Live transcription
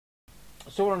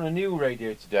So we're on a new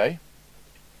radio today,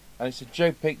 and it's a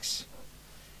Jopix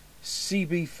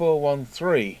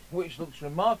CB413, which looks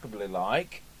remarkably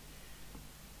like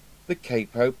the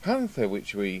K-Po Panther,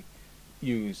 which we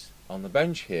use on the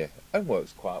bench here, and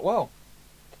works quite well.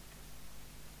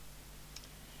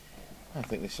 I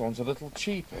think this one's a little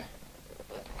cheaper.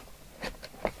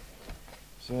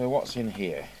 So what's in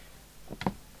here?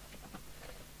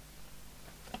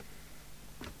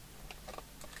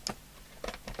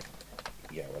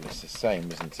 Yeah, well, it's the same,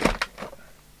 isn't it?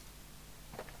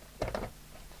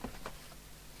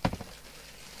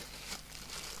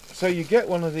 So you get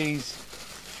one of these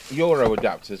Euro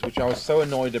adapters, which I was so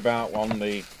annoyed about on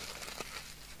the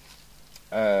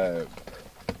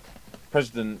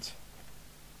President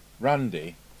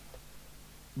Randy,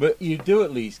 but you do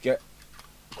at least get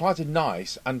quite a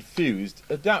nice and fused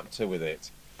adapter with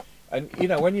it. And you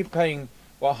know, when you're paying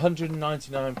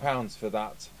 £199 for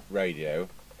that radio,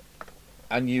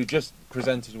 and you just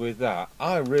presented with that,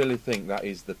 I really think that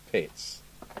is the pits.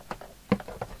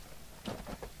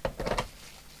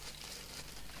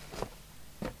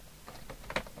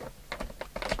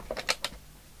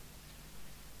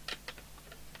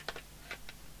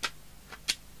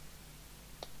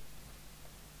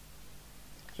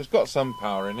 So it's got some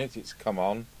power in it. It's come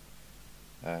on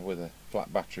with a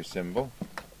flat battery symbol.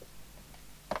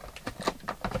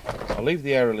 I'll leave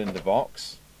the aerial in the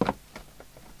box.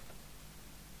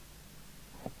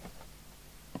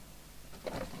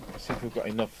 See if we've got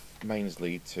enough mains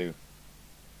lead to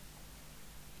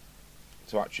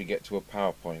actually get to a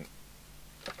power point.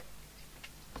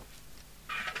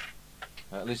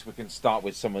 At least we can start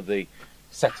with some of the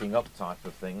setting up type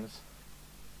of things.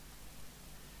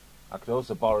 I could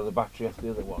also borrow the battery off the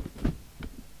other one.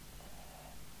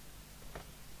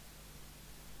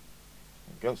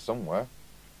 It goes somewhere.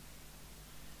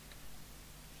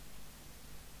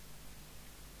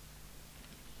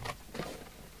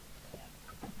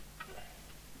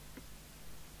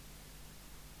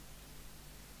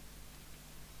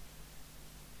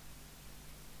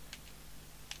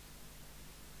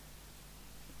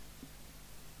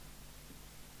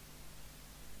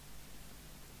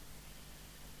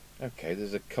 Okay,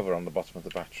 there's a cover on the bottom of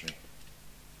the battery.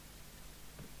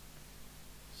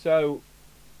 So,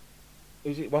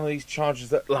 is it one of these chargers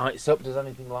that lights up? Does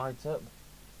anything light up?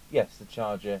 Yes, the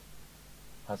charger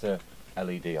has a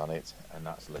LED on it, and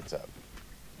that's lit up.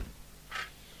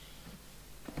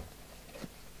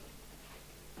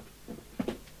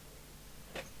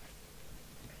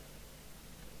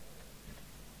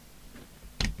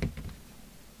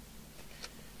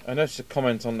 I noticed a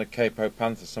comment on the K-Po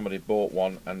Panther. Somebody bought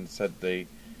one and said the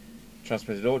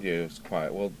transmitted audio is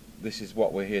quiet. Well, this is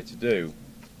what we're here to do.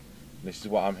 This is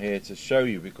what I'm here to show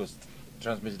you, because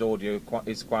transmitted audio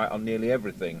is quiet on nearly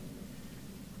everything.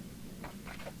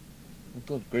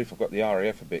 Good grief, I've got the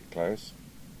RAF a bit close.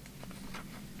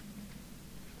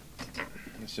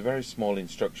 It's a very small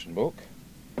instruction book.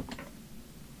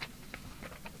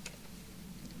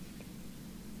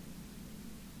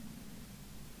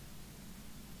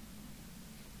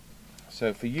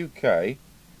 So for UK,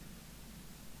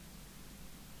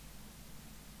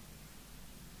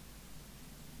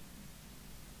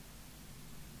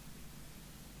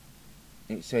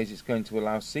 it says it's going to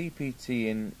allow CPT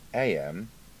in AM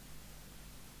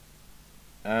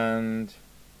and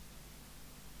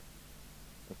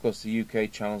of course the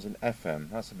UK channels in FM.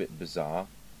 That's a bit bizarre.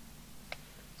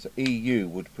 So EU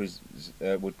would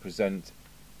present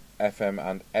FM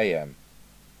and AM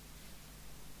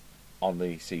on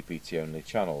the CPT only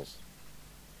channels.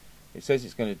 It says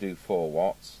it's going to do 4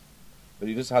 watts, but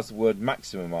it just has the word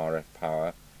maximum RF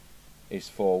power is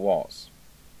 4 watts.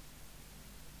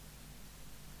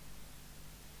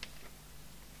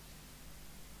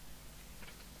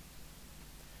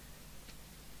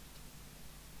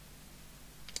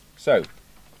 So,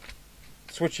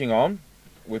 switching on,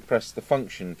 we press the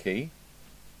function key,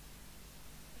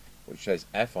 which says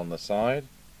F on the side.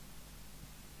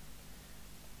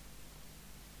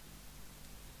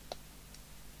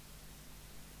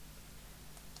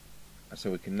 So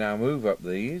we can now move up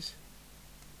these.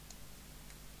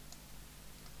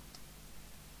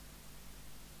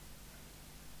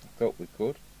 I thought we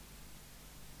could.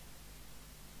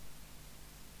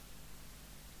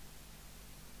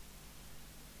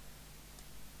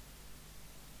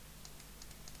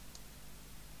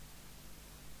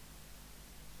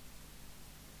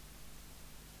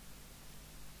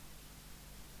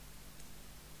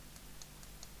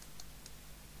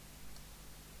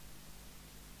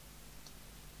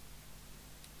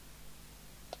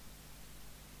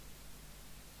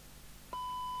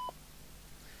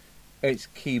 It's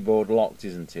keyboard locked,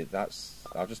 isn't it?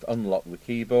 I'll just unlock the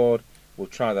keyboard. We'll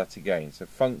try that again. So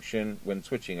function when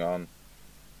switching on.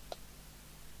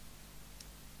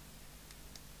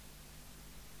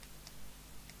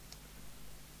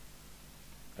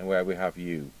 And where we have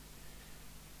U.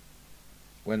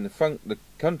 When the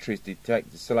country is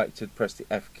detected, selected, press the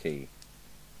F key.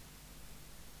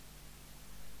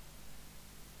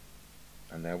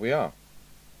 And there we are.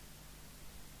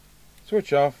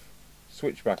 Switch off,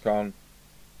 switch back on,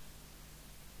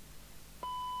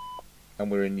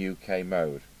 and we're in UK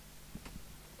mode.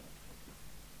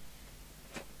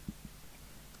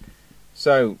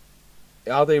 So,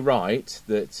 are they right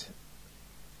that...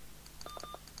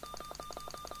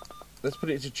 Let's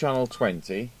put it to channel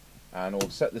 20, and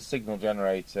we'll set the signal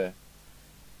generator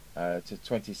to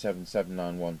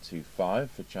 2779125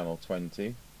 for channel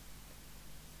 20.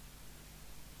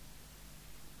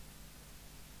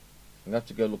 I'm going to have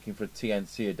to go looking for a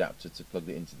TNC adapter to plug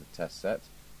it into the test set.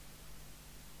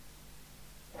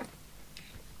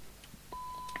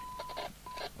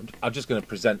 I'm just going to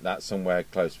present that somewhere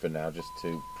close for now, just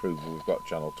to prove we've got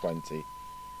channel 20.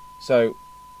 So,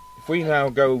 if we now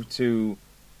go to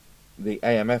the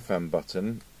AM/FM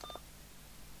button,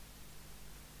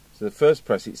 so the first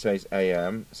press it says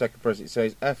AM, second press it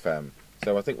says FM.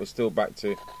 So I think we're still back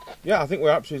to, yeah, I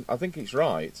think it's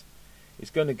right. It's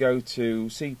going to go to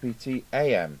CPT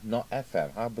AM, not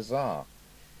FM. How bizarre.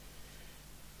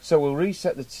 So we'll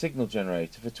reset the signal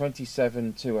generator for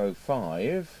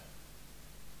 27205.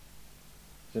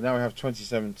 So now we have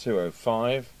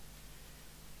 27205.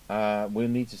 We'll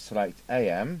need to select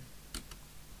AM.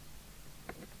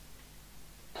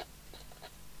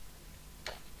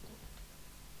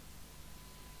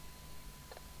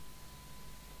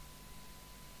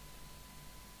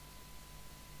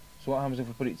 So what happens if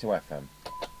we put it to FM?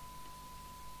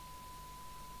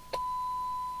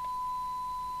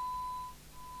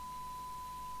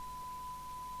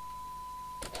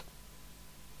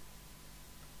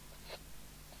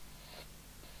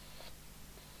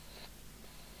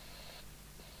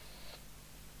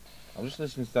 I'm just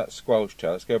listening to that squelch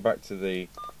tail. Let's go back to the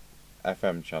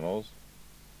FM channels.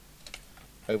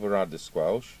 Override the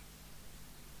squelch.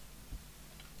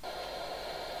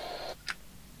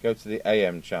 Go to the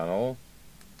AM channel.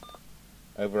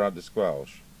 Override the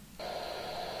squelch.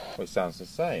 Well, it sounds the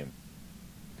same.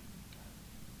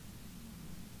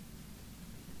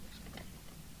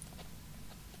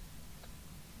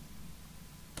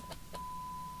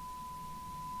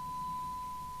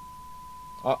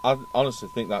 I honestly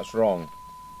think that's wrong.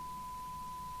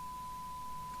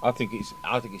 I think it's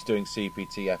doing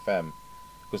CPT FM,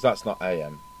 because that's not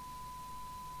AM.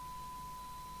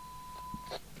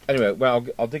 Anyway, well,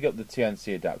 I'll dig up the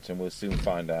TNC adapter and we'll soon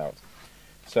find out.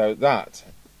 So that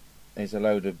is a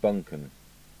load of bunkum.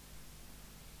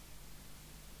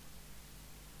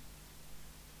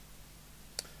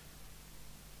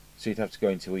 So you'd have to go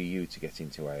into EU to get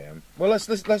into AM. Well, let's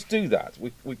do that.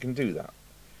 We can do that.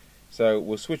 So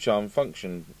we'll switch on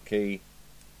function key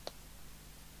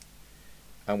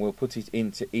and we'll put it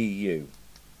into EU.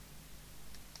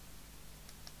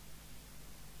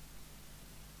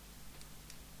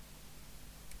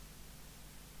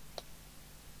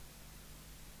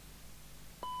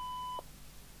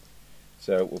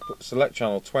 So we'll select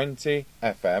channel 20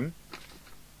 FM.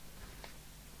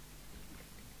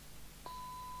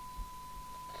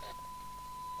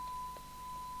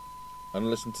 And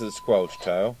listen to the squelch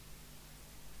tail.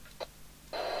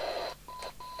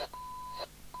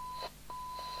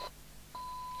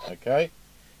 Okay,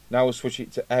 now we'll switch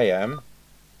it to AM.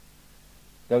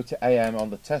 Go to AM on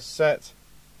the test set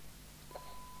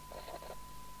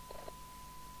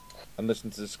and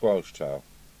listen to the squelch tail.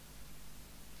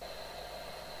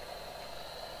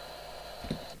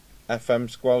 FM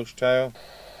squelch tail.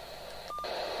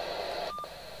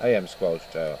 AM squelch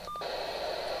tail.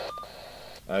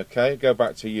 Okay, go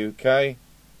back to UK.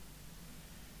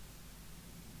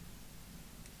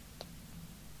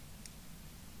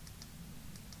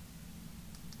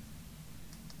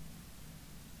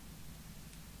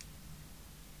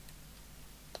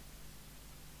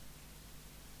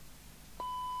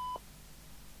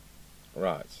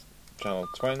 Right, channel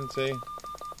 20.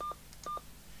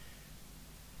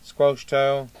 Squelch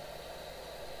tail.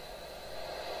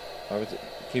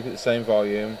 Keep it the same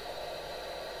volume.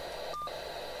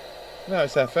 No,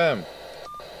 it's FM.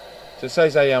 So it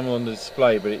says AM on the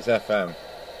display, but it's FM.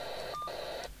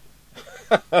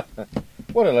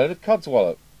 What a load of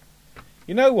codswallop.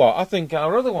 You know what? I think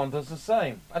our other one does the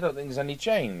same. I don't think there's any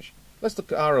change. Let's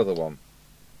look at our other one.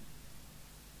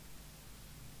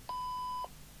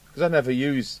 Because I never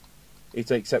use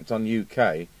it except on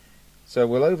UK. So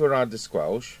we'll override the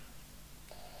squelch.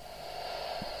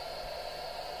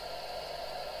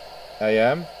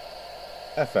 AM,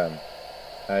 FM,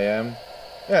 AM.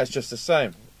 Yeah, it's just the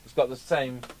same. It's got the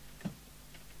same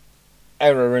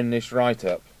error in this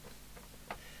write-up.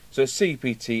 So it's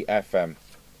CEPT FM.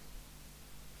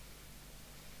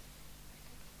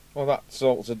 Well, that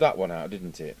sorted that one out,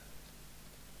 didn't it?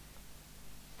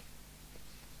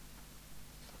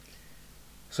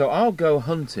 So I'll go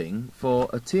hunting for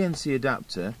a TNC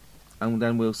adapter, and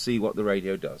then we'll see what the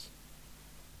radio does.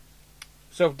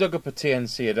 So I've dug up a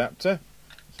TNC adapter,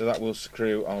 so that will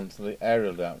screw onto the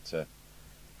aerial adapter.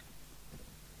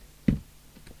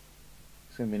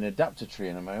 It's going to be an adapter tree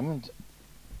in a moment.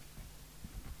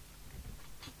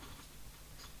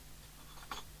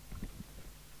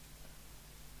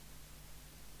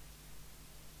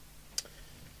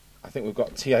 I think we've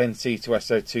got TNC to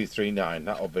SO239.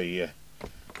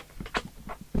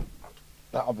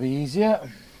 That'll be easier.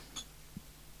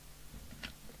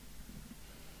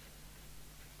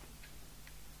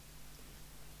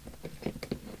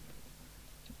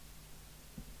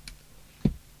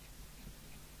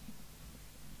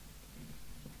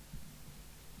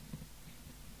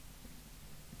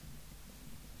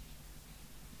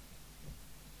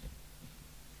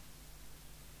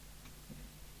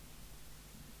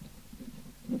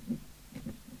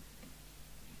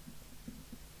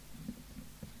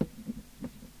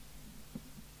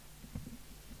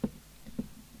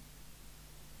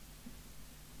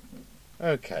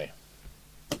 Okay,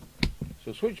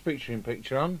 so switch picture in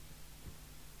picture on.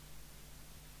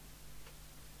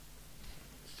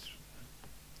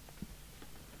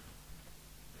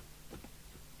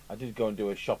 I did go and do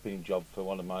a shopping job for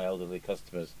one of my elderly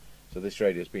customers, so this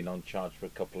radio's been on charge for a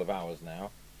couple of hours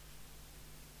now.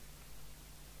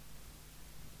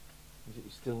 Is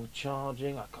it still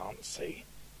charging? I can't see.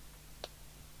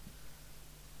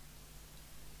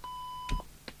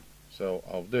 So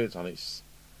I'll do it on its...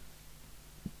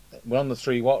 We're on the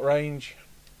 3 watt range,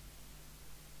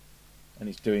 and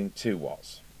it's doing 2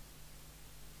 watts.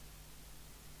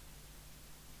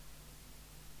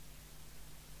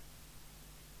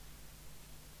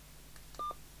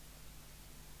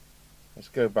 Let's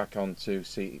go back onto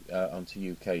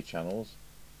UK channels.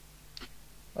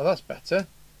 Oh, that's better.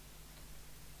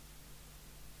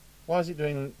 Why is it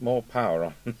doing more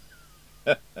power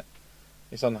on?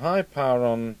 It's on high power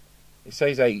on. It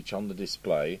says H on the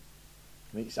display.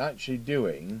 And it's actually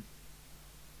doing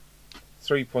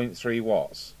 3.3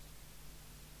 watts.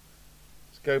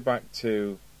 Let's go back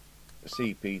to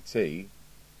CPT.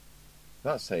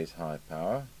 That says high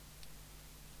power.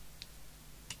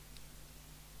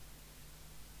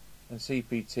 And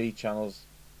CPT channels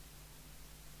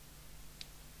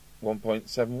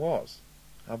 1.7 watts.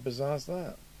 How bizarre is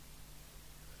that?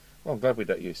 Well, I'm glad we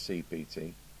don't use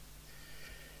CPT.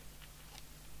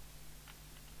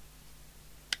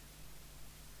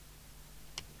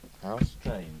 How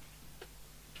strange.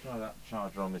 Try that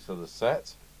charger on this other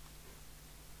set.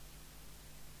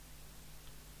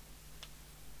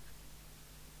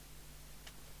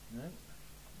 No.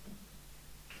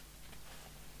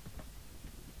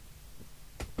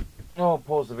 I'll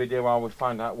pause the video while we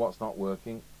find out what's not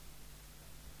working.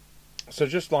 So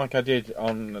just like I did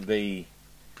on the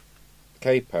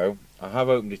K-Po, I have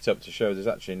opened it up to show there's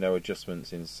actually no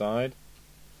adjustments inside.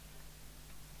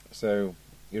 So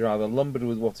you're either lumbered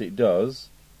with what it does,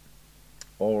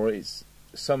 or it's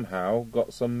somehow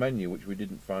got some menu which we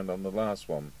didn't find on the last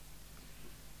one.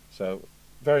 So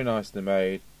very nicely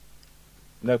made.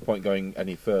 No point going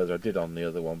any further. I did on the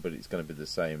other one, but it's going to be the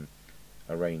same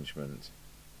arrangement.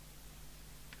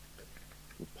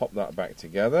 We'll pop that back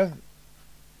together.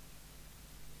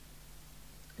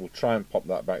 We'll try and pop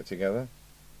that back together.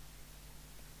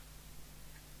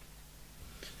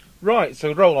 Right,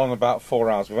 so roll on about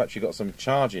 4 hours. We've actually got some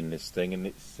charge in this thing, and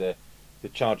it's the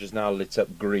charger's now lit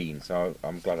up green. So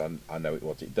I'm glad I know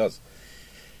what it does.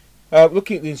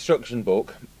 Looking at the instruction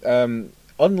book,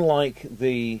 unlike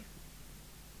the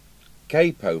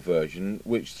K-Po version,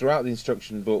 which throughout the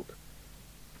instruction book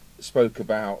spoke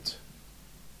about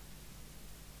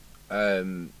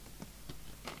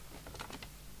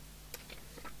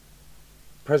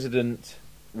President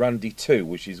Randy 2,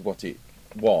 which is what it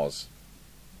was.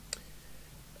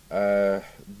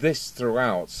 This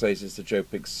throughout says it's the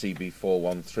Jopix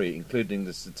CB413, including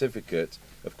the certificate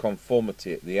of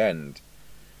conformity at the end.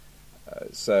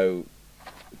 So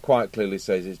quite clearly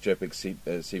says it's Jopix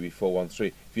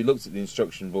CB413. If you looked at the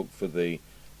instruction book for the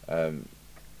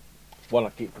one I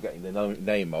keep forgetting the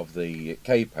name of, the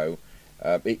K-Po,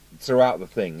 throughout the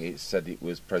thing it said it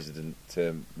was President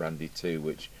Randy 2,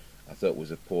 which I thought it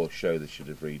was a poor show. They should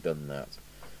have redone that.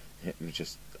 It was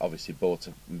just obviously put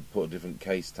a different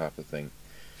case type of thing.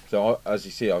 So as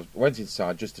you see, I went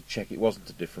inside just to check it wasn't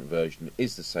a different version. It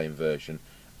is the same version,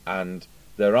 and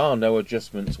there are no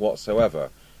adjustments whatsoever.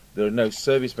 There are no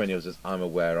service menus as I'm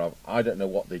aware of. I don't know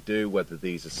what they do, whether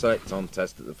these are select on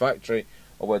test at the factory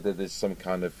or whether there's some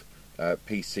kind of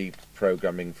PC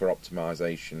programming for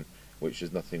optimization, which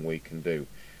is nothing we can do.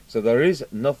 So there is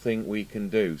nothing we can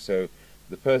do. So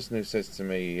the person who says to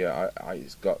me,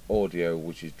 it's got audio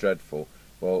which is dreadful,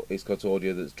 well, it's got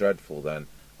audio that's dreadful then,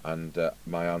 and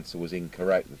my answer was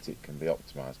incorrect, that it can be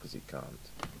optimized, because it can't.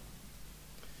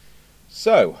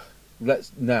 So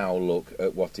let's now look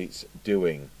at what it's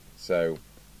doing. So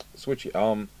switch it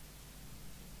on.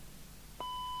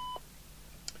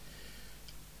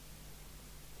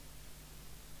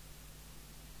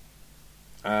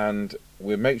 And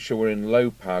we'll make sure we're in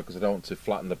low power because I don't want to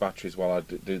flatten the batteries while I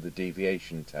do the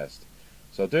deviation test.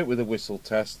 So I'll do it with a whistle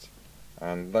test,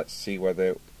 and let's see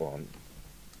whether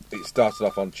it started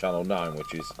off on channel 9,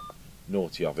 which is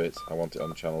naughty of it. I want it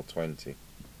on channel 20.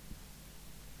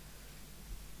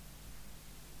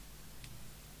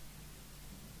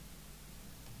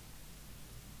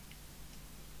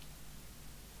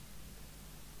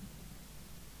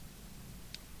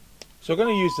 So we're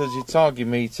going to use the Jopix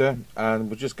meter, and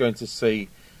we're just going to see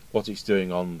what it's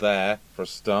doing on there for a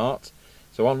start.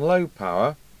 So on low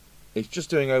power, it's just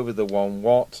doing over the 1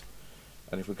 watt,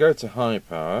 and if we go to high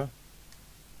power,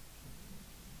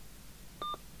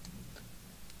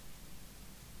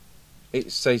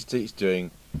 it says that it's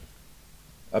doing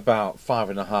about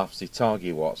 5.5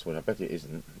 Jopix watts, when I bet it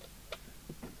isn't.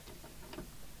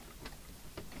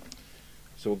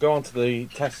 So we'll go on to the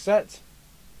test set.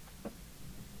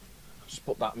 Just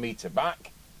put that meter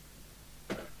back.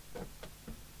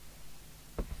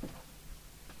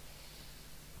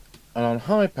 And on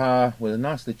high power with a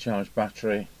nicely charged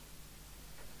battery,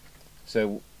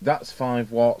 so that's 5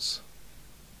 watts,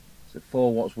 so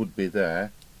 4 watts would be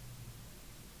there.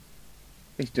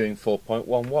 It's doing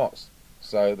 4.1 watts,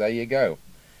 so there you go.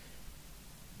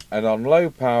 And on low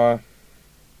power,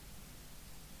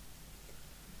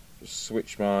 just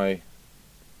switch my,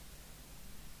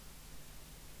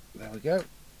 there we go.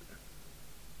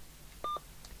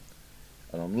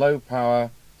 And on low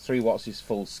power, 3 watts is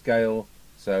full scale,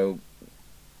 so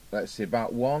let's see,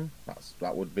 about 1,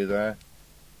 that would be there.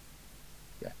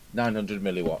 Yeah, 900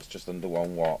 milliwatts, just under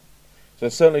 1 watt. So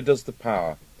it certainly does the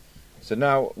power. So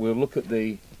now we'll look at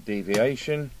the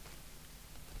deviation.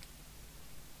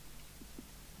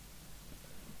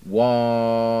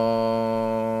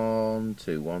 1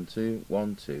 2 1 2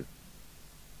 1 2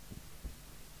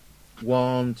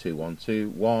 1 2 1 2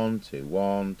 1 2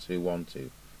 1 2 1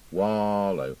 2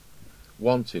 wallow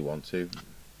 1 2 1 2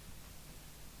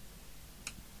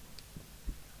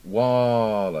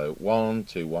 wallow 1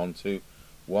 2 1 2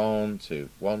 1 2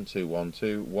 1 2 1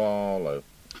 2 wallow.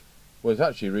 Well, it's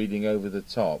actually reading over the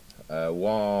top.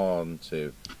 1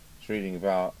 2. It's reading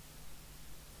about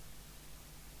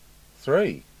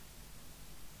 3.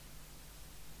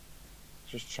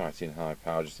 Just try it in high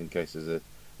power, just in case there's an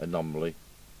anomaly.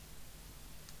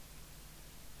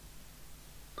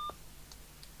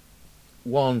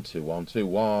 One two 1 2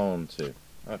 1 2.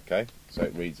 Okay, so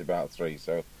it reads about 3.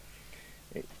 So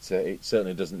it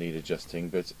certainly doesn't need adjusting,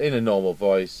 but in a normal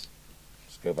voice,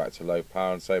 just go back to low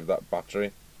power and save that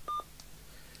battery.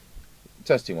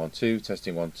 Testing 1 2,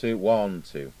 testing 1 2 1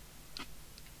 2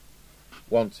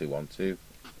 1 2 1 2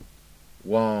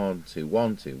 1 2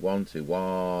 1 2 1 2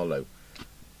 wallow.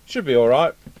 Should be all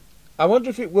right. I wonder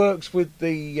if it works with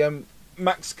the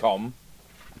Maxon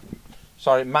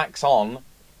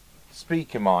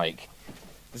speaker mic.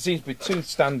 There seems to be 2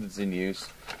 standards in use: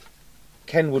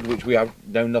 Kenwood, which we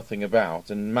know nothing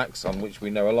about, and Maxon, which we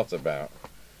know a lot about.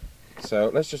 So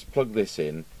let's just plug this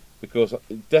in, because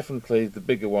definitely the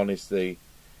bigger one is the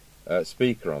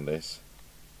speaker on this.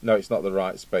 No, it's not the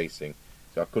right spacing,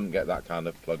 so I couldn't get that kind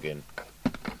of plug in.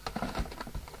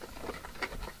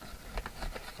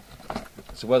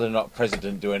 So whether or not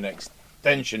President do an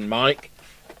extension mic,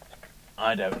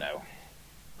 I don't know.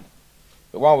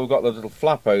 But while we've got the little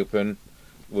flap open,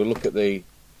 we'll look at the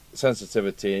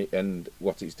sensitivity and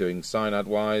what it's doing synad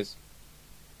wise.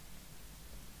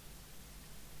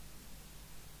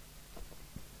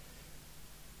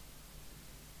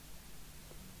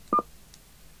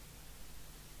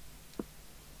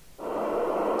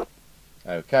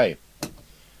 Okay,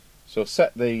 so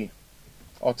set the,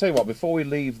 I'll tell you what, before we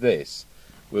leave this,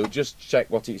 we'll just check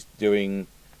what it's doing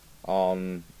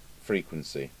on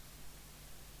frequency.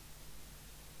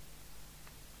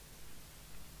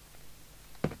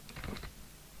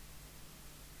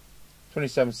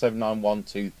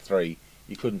 2779123.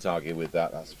 You couldn't argue with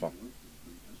that, that's fine.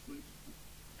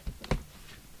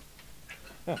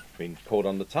 Oh, been called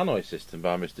on the tannoy system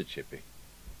by Mr. Chippy.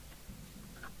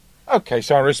 Okay,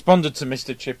 so I responded to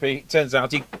Mr. Chippy. It turns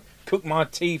out he cooked my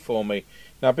tea for me.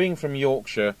 Now, being from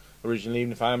Yorkshire originally,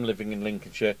 even if I am living in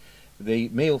Lincolnshire, the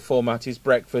meal format is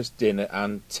breakfast, dinner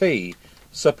and tea.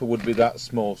 Supper would be that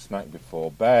small snack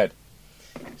before bed.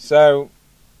 So,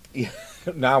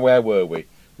 now where were we?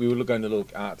 We were going to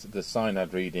look at the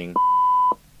cyanide reading.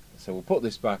 So we'll put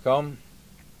this back on.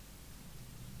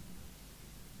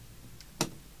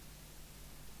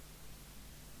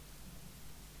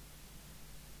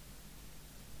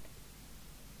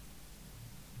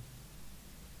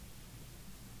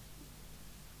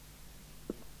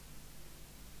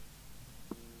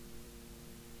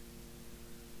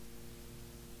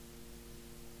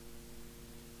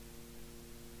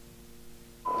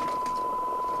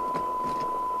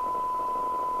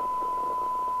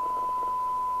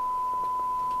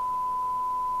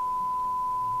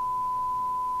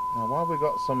 Now, why have we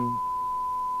got some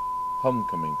hum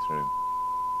coming through?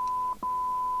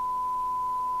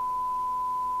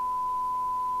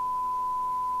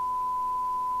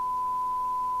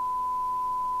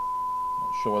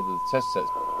 Not sure whether the test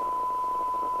set's...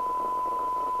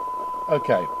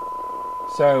 Okay,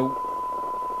 so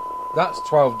that's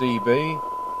 12 dB,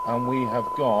 and we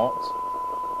have got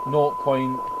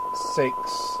 0.6.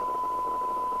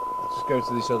 Let's just go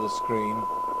to this other screen.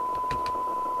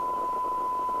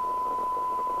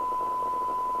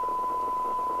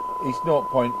 It's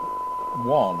 0.1.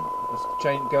 Let's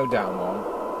go down one.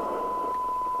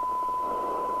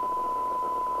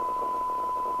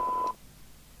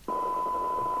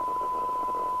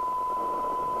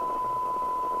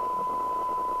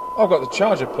 I've got the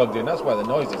charger plugged in, that's where the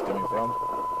noise is coming from.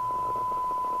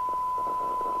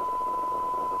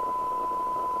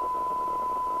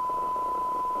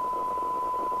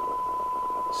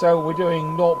 So we're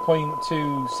doing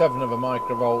 0.27 of a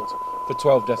microvolt for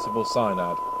 12 decibel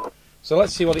cyanide. So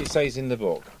let's see what it says in the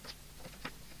book.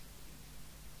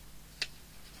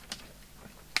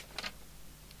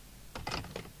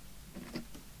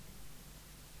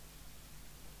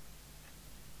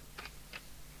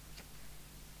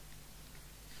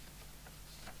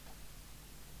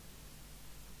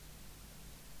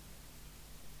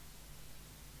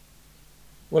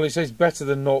 Well, it says better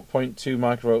than 0.2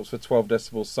 microvolts for 12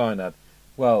 decibel cyanide.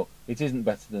 Well, it isn't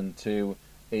better than 2,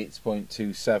 it's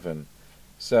 0.27.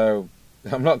 So,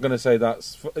 I'm not going to say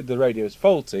that's the radio is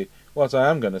faulty. What I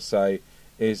am going to say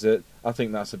is that I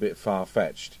think that's a bit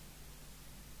far-fetched.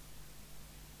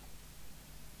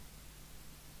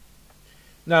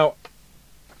 Now,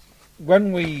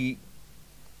 when we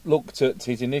looked at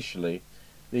it initially,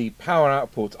 the power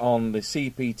output on the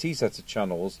CEPT set of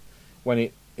channels, when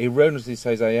it erroneously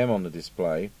says AM on the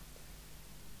display,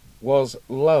 was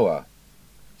lower.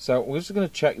 So we're just going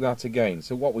to check that again.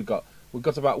 So what we've got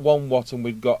about 1 watt and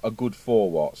we've got a good 4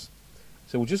 watts.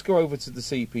 So we'll just go over to the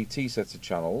CEPT set of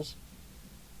channels.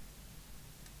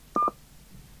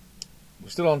 We're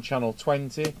still on channel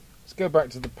 20. Let's go back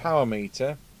to the power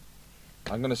meter.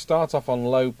 I'm going to start off on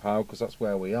low power because that's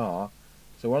where we are.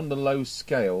 So we're on the low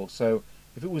scale. So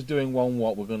if it was doing 1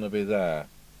 watt, we're going to be there.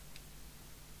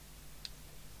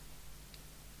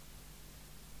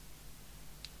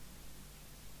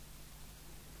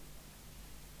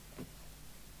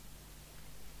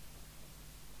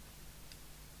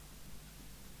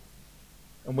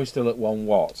 And we're still at 1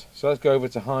 watt. So let's go over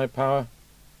to high power.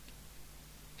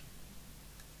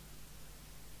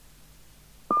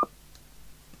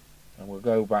 And we'll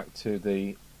go back to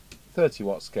the 30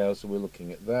 watt scale, so we're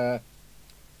looking at there.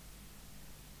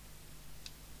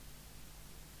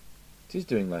 It is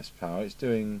doing less power, it's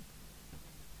doing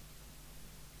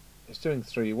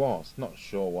 3 watts, not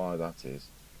sure why that is.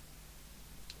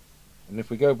 And if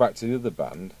we go back to the other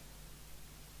band,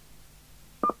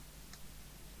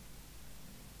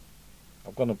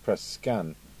 I'm going to press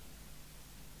scan.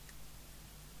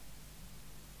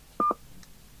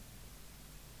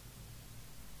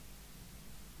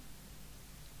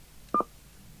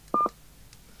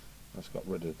 That's got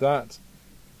rid of that.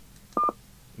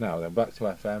 Now then, back to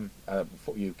FM,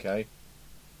 UK.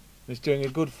 It's doing a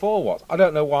good 4 watts. I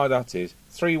don't know why that is.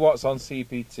 3 watts on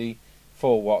CPT,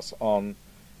 4 watts on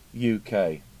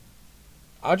UK.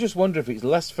 I just wonder if it's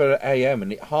less for AM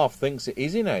and it half thinks it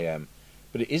is in AM.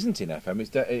 But it isn't in FM,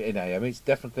 it's in AM, it's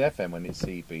definitely FM when it's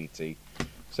CEPT.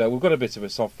 So we've got a bit of a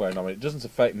software anomaly. It doesn't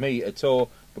affect me at all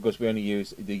because we only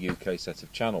use the UK set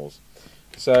of channels.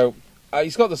 So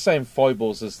it's got the same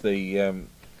foibles as the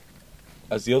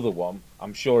other one.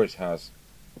 I'm sure it has.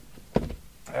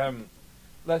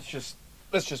 let's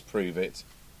just prove it.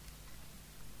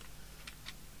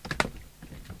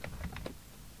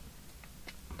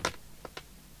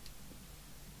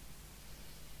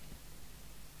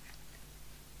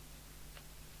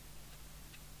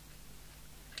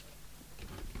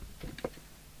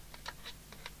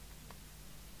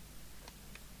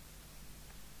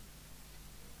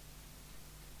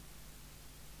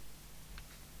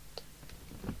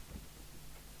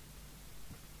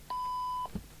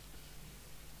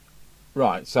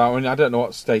 Right, so I mean, I don't know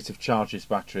what state of charge this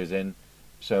battery is in,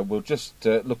 so we'll just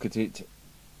look at it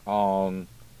on.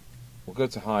 We'll go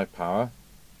to high power.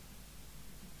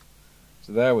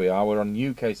 So there we are. We're on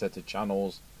UK set of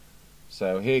channels.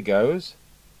 So here goes.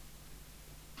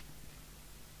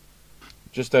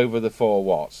 Just over the 4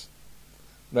 watts.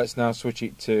 Let's now switch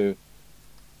it to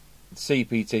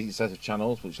CEPT set of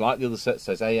channels, which, like the other set,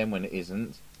 says AM when it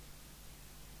isn't.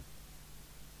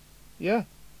 Yeah,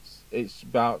 it's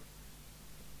about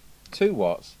 2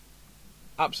 watts.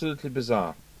 Absolutely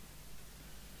bizarre.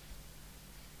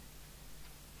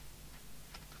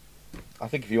 I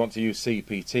think if you want to use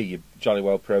CPT, you jolly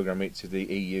well program it to the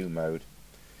EU mode,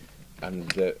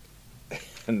 and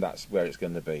and that's where it's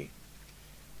going to be.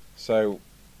 So,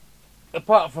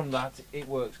 apart from that, it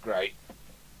works great.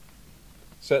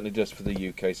 Certainly just for the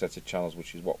UK set of channels,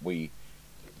 which is what we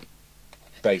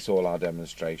base all our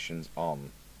demonstrations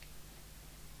on.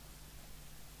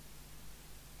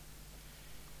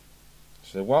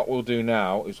 So what we'll do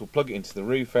now is we'll plug it into the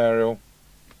roof aerial.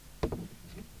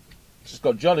 It's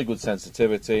got jolly good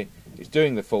sensitivity. It's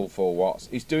doing the full 4 watts.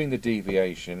 It's doing the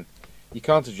deviation. You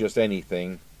can't adjust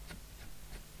anything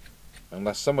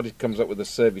unless somebody comes up with a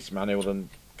service manual and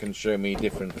can show me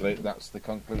differently. That's the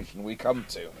conclusion we come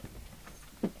to.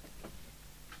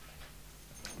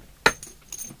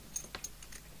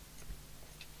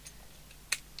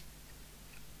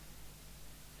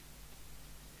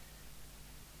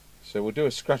 So we'll do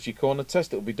a scratchy corner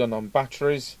test. It will be done on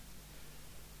batteries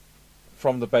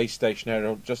from the base station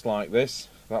aerial, just like this.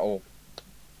 That will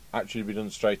actually be done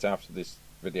straight after this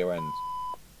video ends.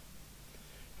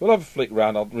 We'll have a flick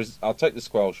round. I'll take the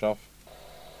squelch off.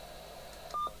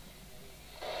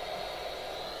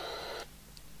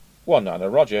 One niner,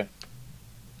 Roger.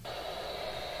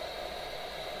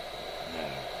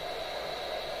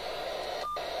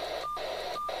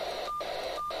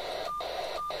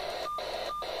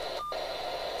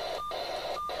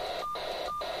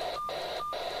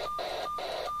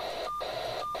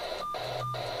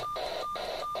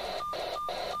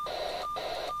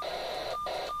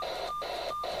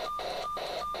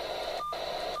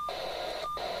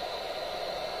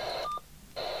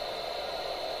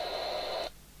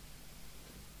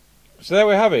 So there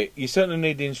we have it. You certainly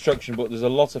need the instruction book. There's a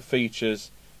lot of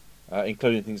features,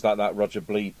 including things like that Roger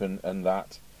bleep and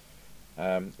that.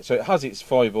 So it has its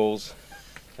foibles.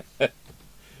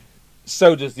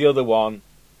 So does the other one.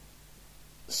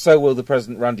 So will the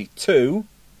President Randy 2,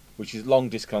 which is long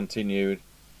discontinued.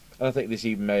 And I think this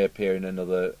even may appear in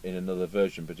another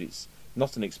version, but it's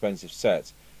not an expensive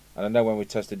set. And I know when we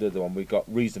tested the other one, we got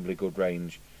reasonably good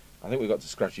range. I think we got to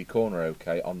scratchy corner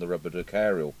okay on the rubber duck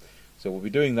aerial. So we'll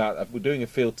be doing that. We're doing a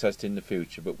field test in the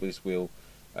future, but this we'll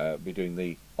be doing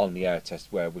the on-the-air test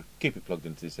where we keep it plugged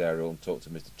into this aerial and talk to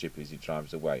Mr. Chippy as he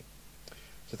drives away.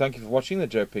 So thank you for watching the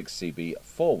Jopix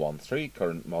CB413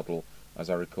 current model as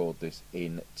I record this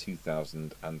in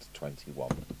 2021.